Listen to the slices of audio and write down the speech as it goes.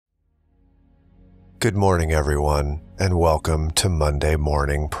Good morning, everyone, and welcome to Monday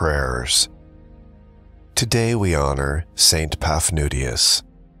Morning Prayers. Today we honor Saint Paphnutius.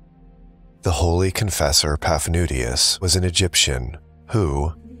 The holy confessor Paphnutius was an Egyptian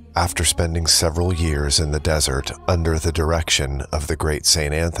who, after spending several years in the desert under the direction of the great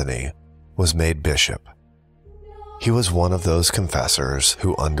Saint Anthony, was made bishop. He was one of those confessors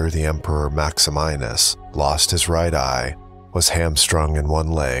who, under the Emperor Maximinus, lost his right eye, was hamstrung in one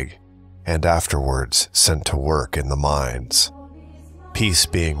leg, and afterwards sent to work in the mines. Peace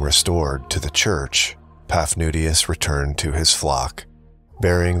being restored to the church, Paphnutius returned to his flock,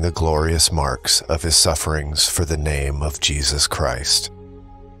 bearing the glorious marks of his sufferings for the name of Jesus Christ.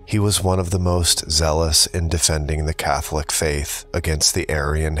 He was one of the most zealous in defending the Catholic faith against the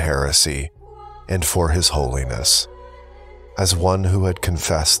Arian heresy and for his holiness. As one who had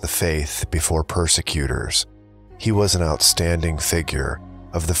confessed the faith before persecutors, he was an outstanding figure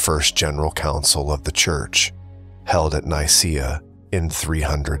of the First General Council of the Church, held at Nicaea in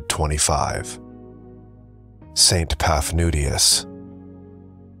 325. Saint Paphnutius,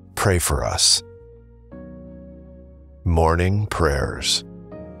 pray for us. Morning Prayers.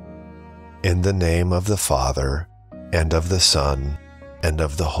 In the name of the Father, and of the Son, and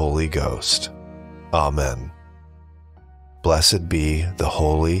of the Holy Ghost. Amen. Blessed be the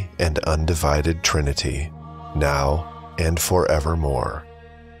Holy and Undivided Trinity, now and forevermore.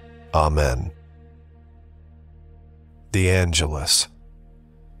 Amen. The Angelus.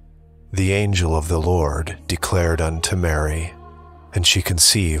 The angel of the Lord declared unto Mary, and she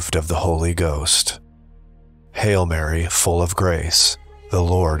conceived of the Holy Ghost. Hail Mary, full of grace, the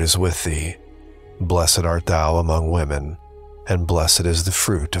Lord is with thee. Blessed art thou among women, and blessed is the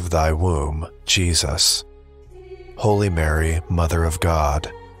fruit of thy womb, Jesus. Holy Mary, Mother of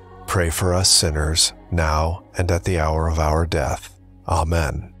God, pray for us sinners, now and at the hour of our death.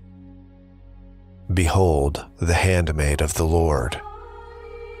 Amen. Behold, the handmaid of the Lord.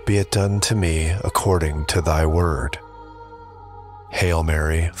 Be it done to me according to thy word. Hail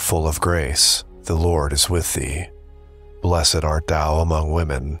Mary, full of grace, the Lord is with thee. Blessed art thou among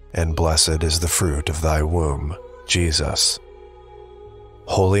women, and blessed is the fruit of thy womb, Jesus.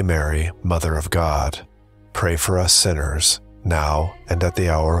 Holy Mary, Mother of God, pray for us sinners, now and at the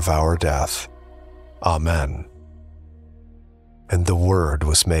hour of our death. Amen. And the Word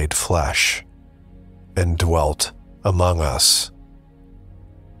was made flesh, and dwelt among us.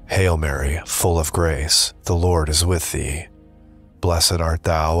 Hail Mary, full of grace, the Lord is with thee. Blessed art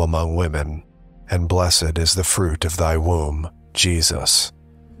thou among women, and blessed is the fruit of thy womb, Jesus.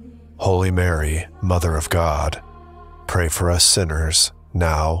 Holy Mary, Mother of God, pray for us sinners,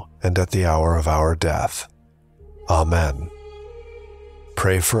 now and at the hour of our death. Amen.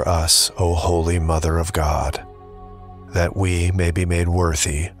 Pray for us, O Holy Mother of God, that we may be made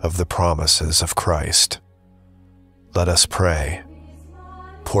worthy of the promises of Christ. Let us pray.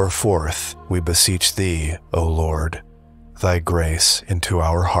 Pour forth, we beseech thee, O Lord, thy grace into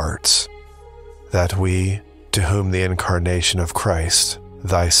our hearts, that we, to whom the incarnation of Christ,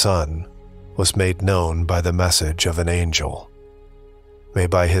 thy Son, was made known by the message of an angel, may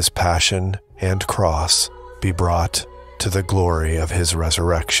by his passion and cross be brought to the glory of his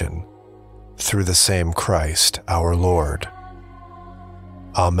resurrection, through the same Christ our Lord.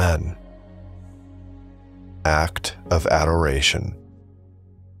 Amen. Act of Adoration.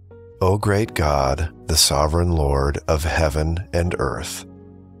 O great God, the sovereign Lord of heaven and earth,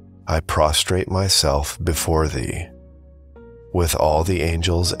 I prostrate myself before thee. With all the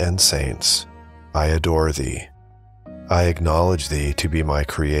angels and saints, I adore thee. I acknowledge thee to be my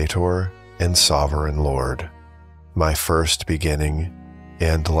Creator and sovereign Lord, my first beginning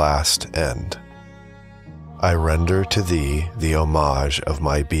and last end. I render to thee the homage of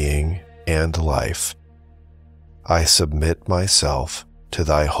my being and life. I submit myself to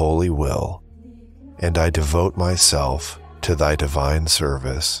thy holy will, and I devote myself to thy divine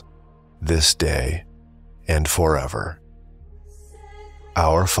service this day and forever.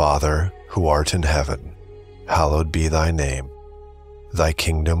 Our Father, who art in heaven, hallowed be thy name. Thy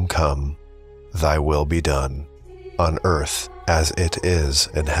kingdom come, thy will be done, on earth as it is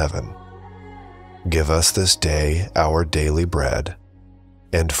in heaven. Give us this day our daily bread,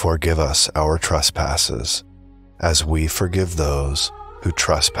 and forgive us our trespasses, as we forgive those who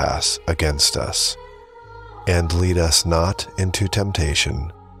trespass against us. And lead us not into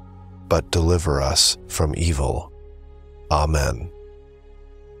temptation, but deliver us from evil. Amen.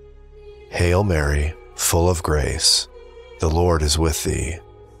 Hail Mary, full of grace, the Lord is with thee.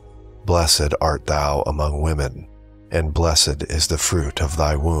 Blessed art thou among women, and blessed is the fruit of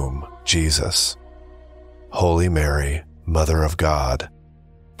thy womb, Jesus. Holy Mary, Mother of God,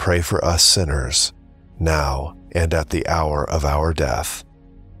 pray for us sinners, now and at the hour of our death.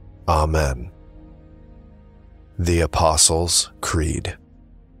 Amen. The Apostles' Creed.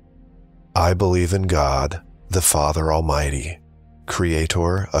 I believe in God, the Father Almighty,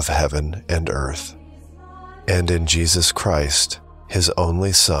 Creator of heaven and earth, and in Jesus Christ, His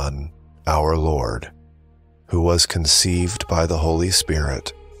only Son, our Lord, who was conceived by the Holy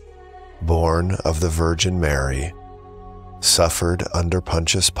Spirit, born of the Virgin Mary, suffered under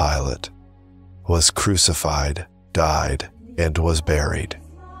Pontius Pilate, was crucified, died, and was buried.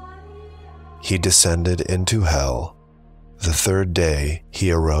 He descended into hell. The third day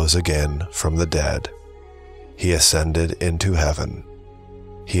He arose again from the dead. He ascended into heaven.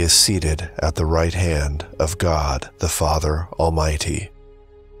 He is seated at the right hand of God the Father Almighty.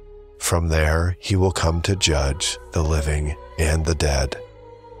 From there He will come to judge the living and the dead.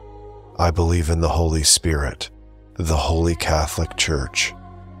 I believe in the Holy Spirit, the Holy Catholic Church,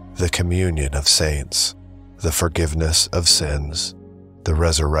 the communion of saints, the forgiveness of sins, the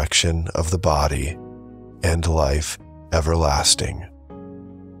resurrection of the body, and life everlasting.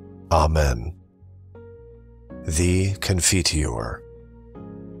 Amen. The Confiteor.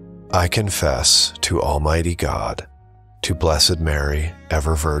 I confess to Almighty God, to Blessed Mary,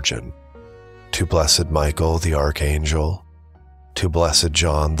 ever Virgin, to Blessed Michael the Archangel, to Blessed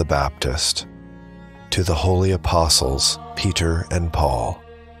John the Baptist, to the holy apostles Peter and Paul,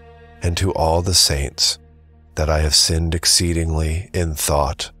 and to all the saints, that I have sinned exceedingly in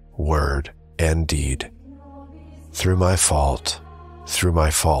thought, word, and deed, through my fault, through my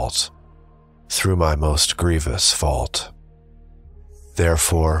most grievous fault.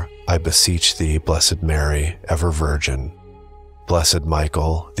 Therefore, I beseech thee, Blessed Mary, ever Virgin, Blessed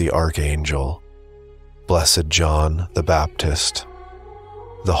Michael the Archangel, Blessed John the Baptist,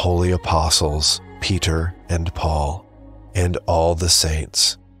 the holy apostles Peter and Paul, and all the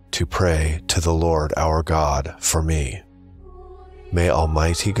saints, to pray to the Lord our God for me. May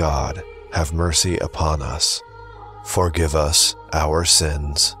Almighty God have mercy upon us, forgive us our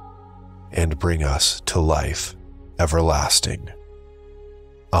sins, and bring us to life everlasting.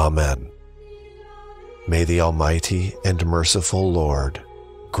 Amen. May the Almighty and merciful Lord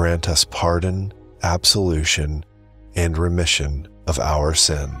grant us pardon, absolution, and remission of our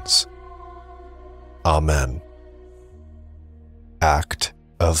sins. Amen. Act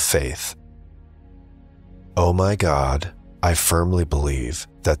of Faith. O my God, I firmly believe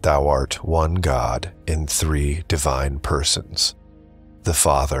that Thou art one God in three divine persons, the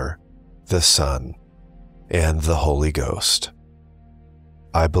Father, the Son, and the Holy Ghost.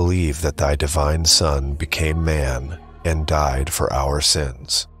 I believe that Thy divine Son became man and died for our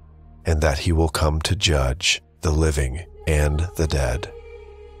sins, and that He will come to judge the living and the dead.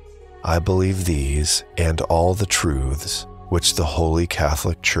 I believe these and all the truths which the Holy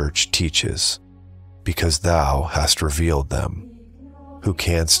Catholic Church teaches, because Thou hast revealed them, who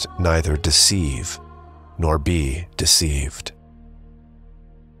canst neither deceive nor be deceived.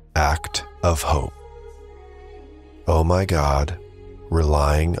 Act of Hope. O my God,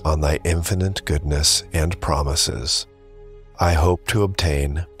 relying on Thy infinite goodness and promises, I hope to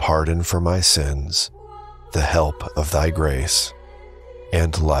obtain pardon for my sins, the help of Thy grace,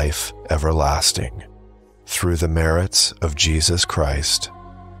 and life everlasting, through the merits of Jesus Christ,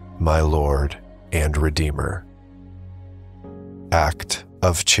 my Lord and Redeemer. Act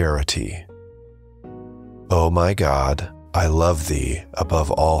of Charity. O my God, I love Thee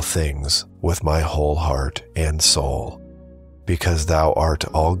above all things with my whole heart and soul, because Thou art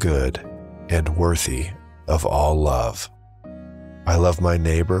all good and worthy of all love. I love my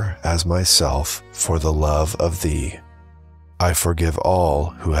neighbor as myself for the love of Thee. I forgive all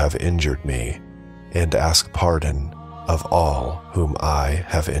who have injured me, and ask pardon of all whom I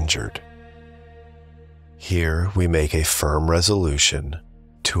have injured. Here we make a firm resolution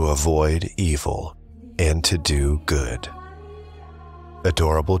to avoid evil and to do good.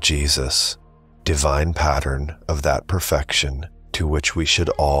 Adorable Jesus, divine pattern of that perfection to which we should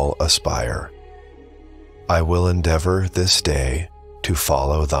all aspire, I will endeavor this day to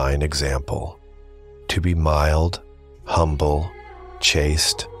follow Thine example, to be mild, humble,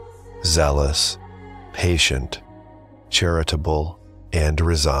 chaste, zealous, patient, charitable, and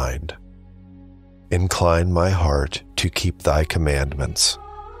resigned. Incline my heart to keep Thy commandments.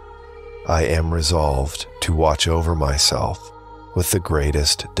 I am resolved to watch over myself with the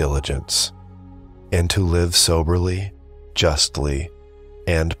greatest diligence, and to live soberly, justly,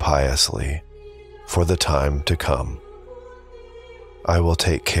 and piously for the time to come. I will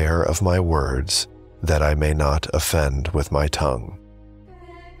take care of my words, that I may not offend with my tongue.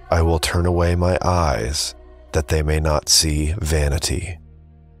 I will turn away my eyes, that they may not see vanity.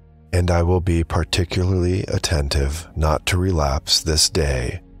 and I will be particularly attentive not to relapse this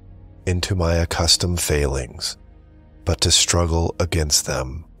day into my accustomed failings, but to struggle against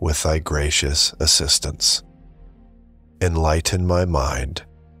them with thy gracious assistance. Enlighten my mind,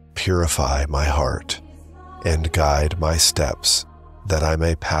 purify my heart, and guide my steps, that I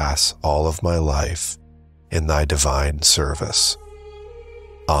may pass all of my life in thy divine service.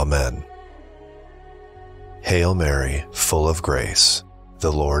 Amen. Hail Mary, full of grace,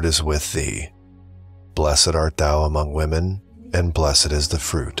 the Lord is with thee. Blessed art thou among women, and blessed is the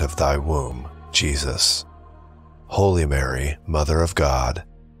fruit of thy womb, Jesus. Holy Mary, Mother of God,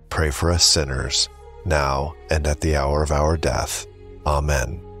 pray for us sinners, now and at the hour of our death.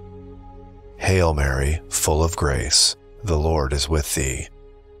 Amen. Hail Mary, full of grace, the Lord is with thee.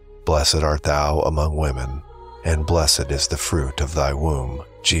 Blessed art thou among women, and blessed is the fruit of thy womb,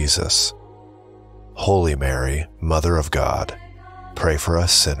 Jesus. Holy Mary, Mother of God, pray for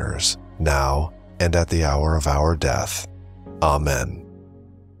us sinners, now and at the hour of our death. Amen.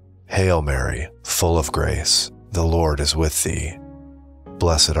 Hail Mary, full of grace, the Lord is with thee.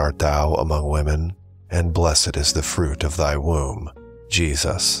 Blessed art thou among women, and blessed is the fruit of thy womb,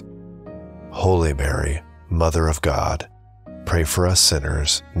 Jesus. Holy Mary, Mother of God, pray for us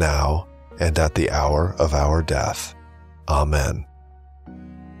sinners, now and at the hour of our death. Amen.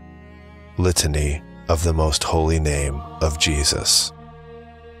 Litany of the Most Holy Name of Jesus.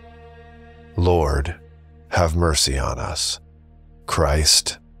 Lord, have mercy on us.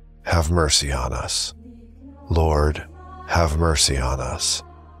 Christ, have mercy on us. Lord, have mercy on us.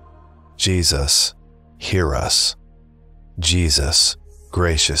 Jesus, hear us. Jesus,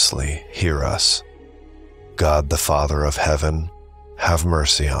 graciously hear us. God the Father of heaven, have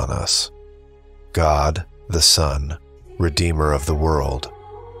mercy on us. God the Son, Redeemer of the world,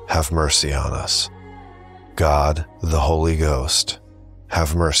 have mercy on us. God the Holy Ghost,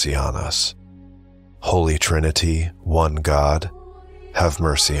 have mercy on us. Holy Trinity, one God, have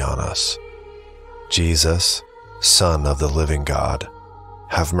mercy on us. Jesus, Son of the living God,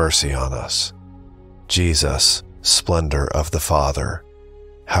 have mercy on us. Jesus, splendor of the Father,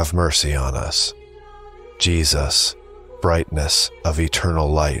 have mercy on us. Jesus, brightness of eternal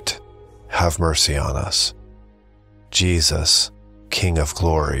light, have mercy on us. Jesus, King of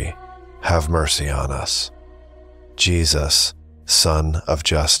glory, have mercy on us. Jesus, Son of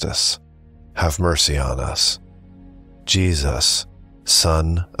justice, have mercy on us. Jesus,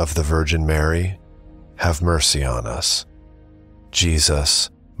 Son of the Virgin Mary, have mercy on us. Jesus,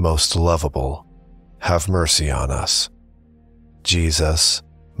 most lovable, have mercy on us. Jesus,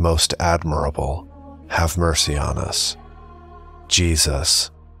 most admirable, have mercy on us.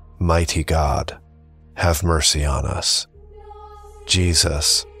 Jesus, mighty God, have mercy on us.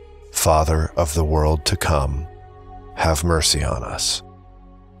 Jesus, Father of the world to come, have mercy on us.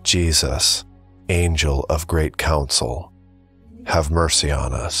 Jesus, Angel of great counsel, have mercy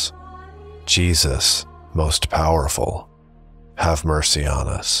on us. Jesus, most powerful, have mercy on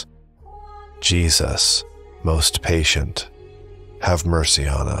us. Jesus, most patient, have mercy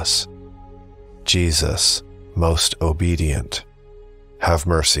on us. Jesus, most obedient, have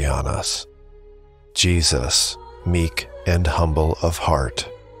mercy on us. Jesus, meek and humble of heart,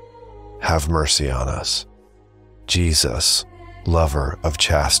 have mercy on us. Jesus, lover of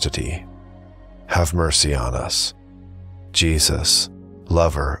chastity, have mercy on us. Jesus,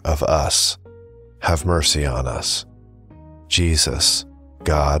 lover of us, have mercy on us. Jesus,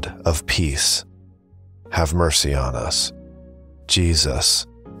 God of peace, have mercy on us. Jesus,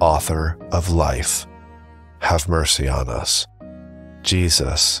 author of life, have mercy on us.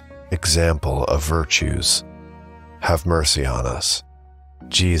 Jesus, example of virtues, have mercy on us.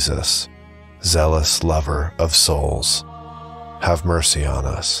 Jesus, zealous lover of souls, have mercy on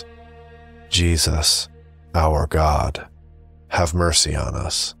us. Jesus, our God, have mercy on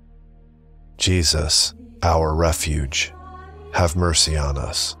us. Jesus, our refuge, have mercy on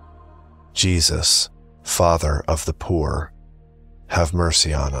us. Jesus, Father of the poor, have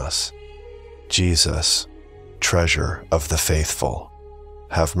mercy on us. Jesus, treasure of the faithful,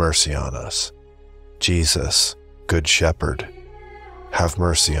 have mercy on us. Jesus, Good Shepherd, have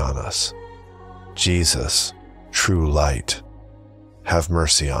mercy on us. Jesus, true light, have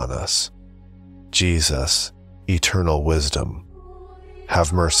mercy on us. Jesus, eternal wisdom,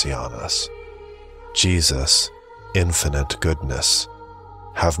 have mercy on us. Jesus, infinite goodness,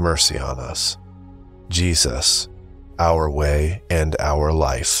 have mercy on us. Jesus, our way and our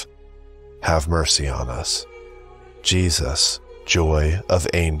life, have mercy on us. Jesus, joy of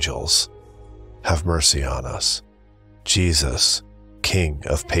angels, have mercy on us. Jesus, King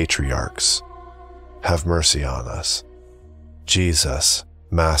of patriarchs, have mercy on us. Jesus,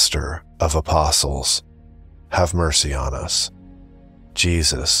 Master of Apostles, have mercy on us.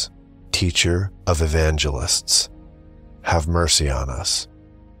 Jesus, Teacher of Evangelists, have mercy on us.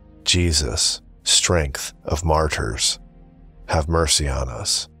 Jesus, Strength of Martyrs, have mercy on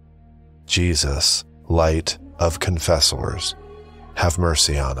us. Jesus, Light of Confessors, have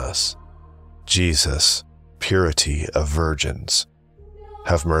mercy on us. Jesus, Purity of Virgins,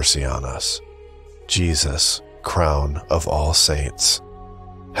 have mercy on us. Jesus, Crown of all saints,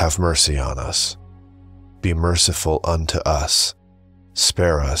 have mercy on us. Be merciful unto us.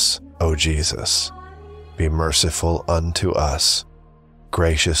 Spare us, O Jesus. Be merciful unto us.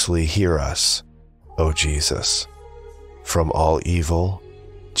 Graciously hear us, O Jesus. From all evil,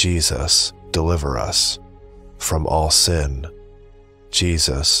 Jesus, deliver us. From all sin,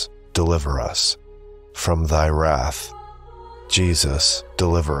 Jesus, deliver us. From thy wrath, Jesus,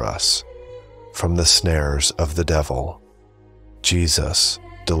 deliver us. From the snares of the devil, Jesus,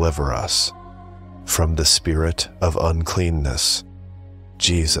 deliver us. From the spirit of uncleanness,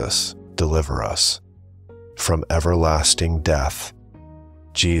 Jesus, deliver us. From everlasting death,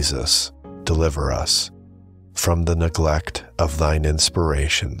 Jesus, deliver us. From the neglect of thine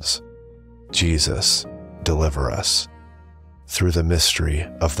inspirations, Jesus, deliver us. Through the mystery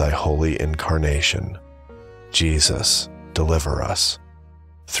of thy holy incarnation, Jesus, deliver us.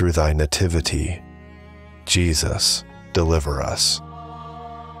 Through thy nativity, Jesus, deliver us.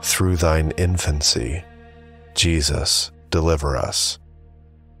 Through thine infancy, Jesus, deliver us.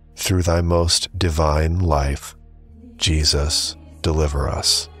 Through thy most divine life, Jesus, deliver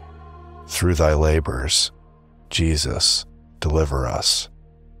us. Through thy labors, Jesus, deliver us.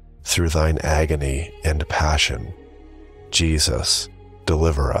 Through thine agony and passion, Jesus,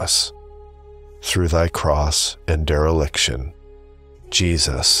 deliver us. Through thy cross and dereliction,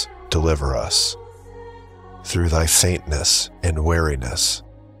 Jesus, deliver us. Through thy faintness and weariness,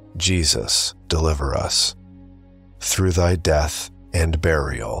 Jesus, deliver us. Through thy death and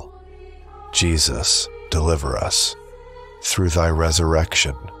burial, Jesus, deliver us. Through thy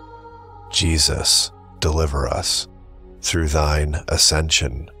resurrection, Jesus, deliver us. Through thine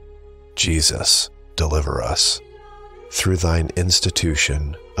ascension, Jesus, deliver us. Through thine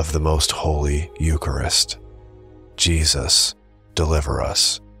institution of the most holy Eucharist, Jesus, deliver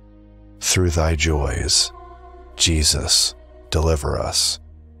us. Through thy joys, Jesus, deliver us.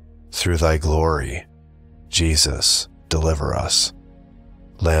 Through thy glory, Jesus, deliver us.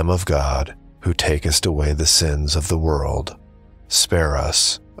 Lamb of God, who takest away the sins of the world, spare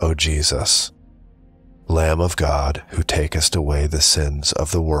us, O Jesus. Lamb of God, who takest away the sins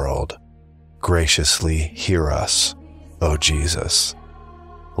of the world, graciously hear us, O Jesus.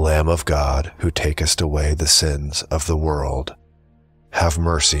 Lamb of God, who takest away the sins of the world, have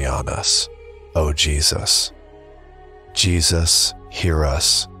mercy on us, O Jesus. Jesus, hear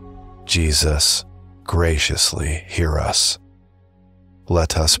us. Jesus, graciously hear us.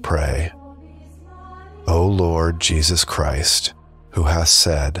 Let us pray. O Lord Jesus Christ, who hast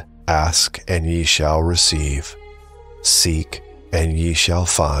said, Ask, and ye shall receive. Seek, and ye shall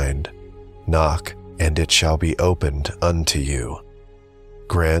find. Knock, and it shall be opened unto you.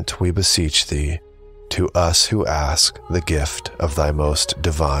 Grant, we beseech thee, to us who ask the gift of thy most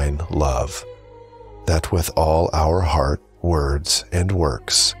divine love, that with all our heart, words, and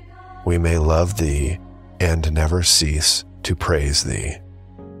works we may love thee and never cease to praise thee.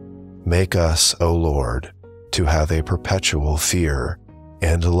 Make us, O Lord, to have a perpetual fear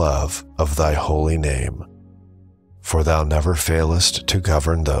and love of thy holy name. For thou never failest to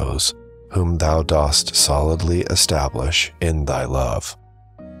govern those whom thou dost solidly establish in thy love,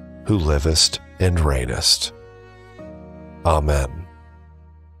 who livest and reignest. Amen.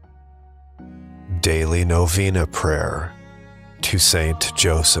 Daily Novena Prayer to Saint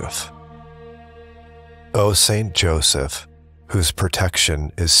Joseph. O Saint Joseph, whose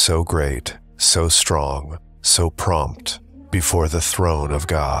protection is so great, so strong, so prompt before the throne of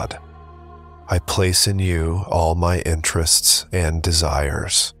God, I place in you all my interests and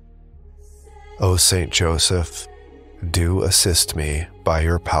desires. O Saint Joseph, do assist me by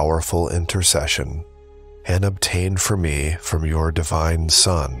your powerful intercession, and obtain for me from your divine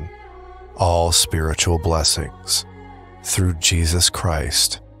Son all spiritual blessings, through Jesus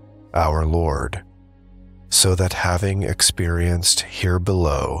Christ, our Lord, so that having experienced here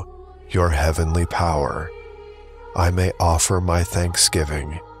below your heavenly power, I may offer my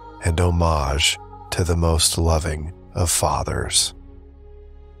thanksgiving and homage to the most loving of fathers.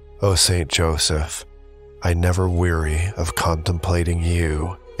 O Saint Joseph, I never weary of contemplating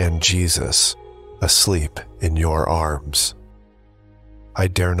you and Jesus asleep in your arms. I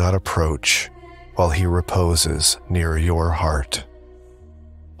dare not approach while he reposes near your heart.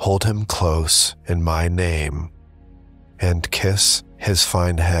 hold him close in my name, and kiss his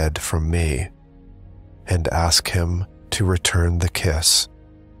fine head from me, and ask him to return the kiss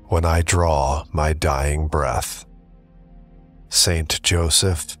when I draw my dying breath. Saint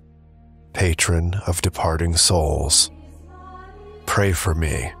Joseph, patron of departing souls, pray for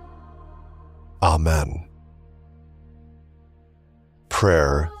me. Amen.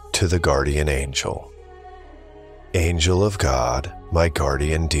 Prayer to the Guardian Angel. Angel of God, my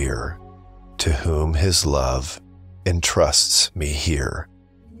guardian dear, to whom his love entrusts me here,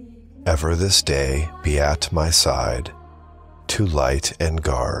 ever this day be at my side, to light and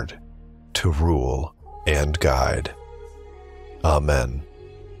guard, to rule and guide. Amen.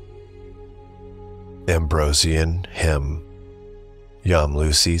 Ambrosian Hymn. Iam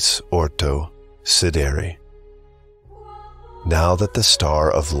lucis orto sideri. Now that the star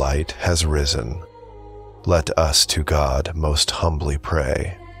of light has risen, let us to God most humbly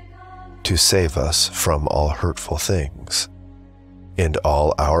pray, to save us from all hurtful things, and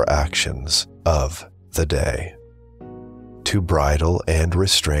all our actions of the day, to bridle and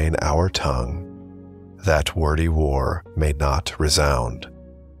restrain our tongue, that wordy war may not resound,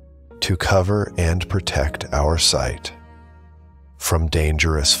 to cover and protect our sight from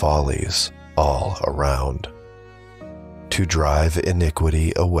dangerous follies all around, to drive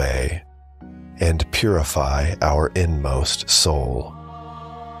iniquity away and purify our inmost soul,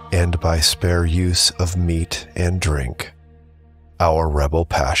 and by spare use of meat and drink, our rebel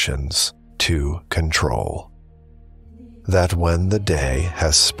passions to control, that when the day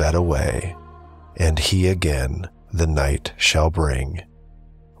has sped away, and he again the night shall bring,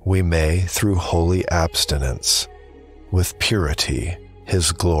 we may through holy abstinence with purity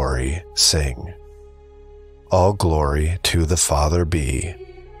his glory sing. All glory to the Father be,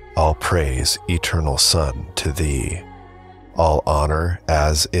 all praise, eternal Son, to thee, all honor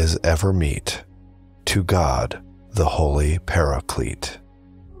as is ever meet, to God the Holy Paraclete.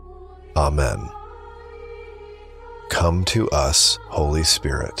 Amen. Come to us, Holy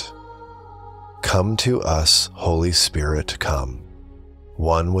Spirit. Come to us, Holy Spirit, come,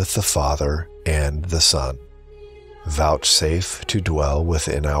 one with the Father and the Son. Vouchsafe to dwell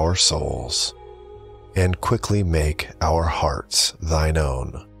within our souls, and quickly make our hearts thine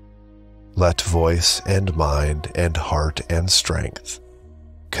own. Let voice and mind and heart and strength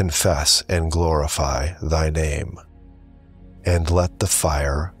confess and glorify thy name, and let the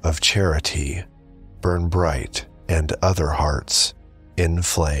fire of charity burn bright and other hearts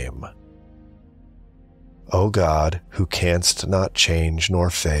inflame. O God, who canst not change nor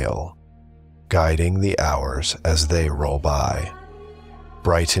fail, guiding the hours as they roll by,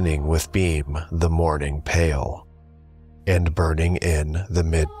 brightening with beam the morning pale, and burning in the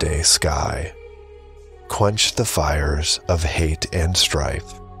midday sky, quench the fires of hate and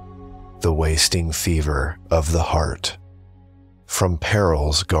strife, the wasting fever of the heart, from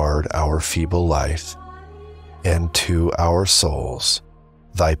perils guard our feeble life, and to our souls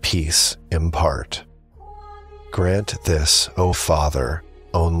thy peace impart. Grant this, O Father,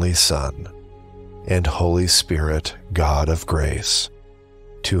 only Son, and Holy Spirit, God of grace,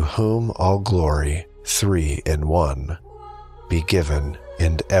 to whom all glory, three in one, be given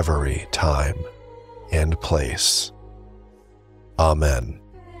in every time and place. Amen.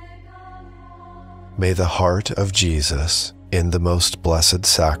 May the heart of Jesus in the most blessed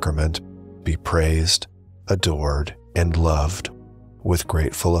sacrament be praised, adored, and loved with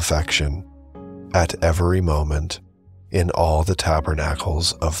grateful affection at every moment in all the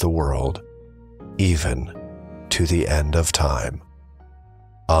tabernacles of the world, even to the end of time.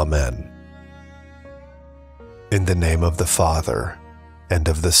 Amen. In the name of the Father, and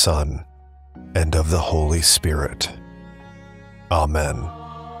of the Son, and of the Holy Spirit. Amen.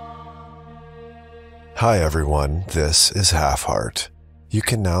 Hi everyone, this is Half Heart. You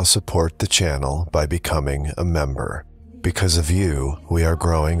can now support the channel by becoming a member. Because of you, we are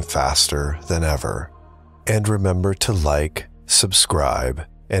growing faster than ever. And remember to like, subscribe,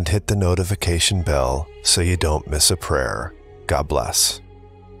 and hit the notification bell so you don't miss a prayer. God bless.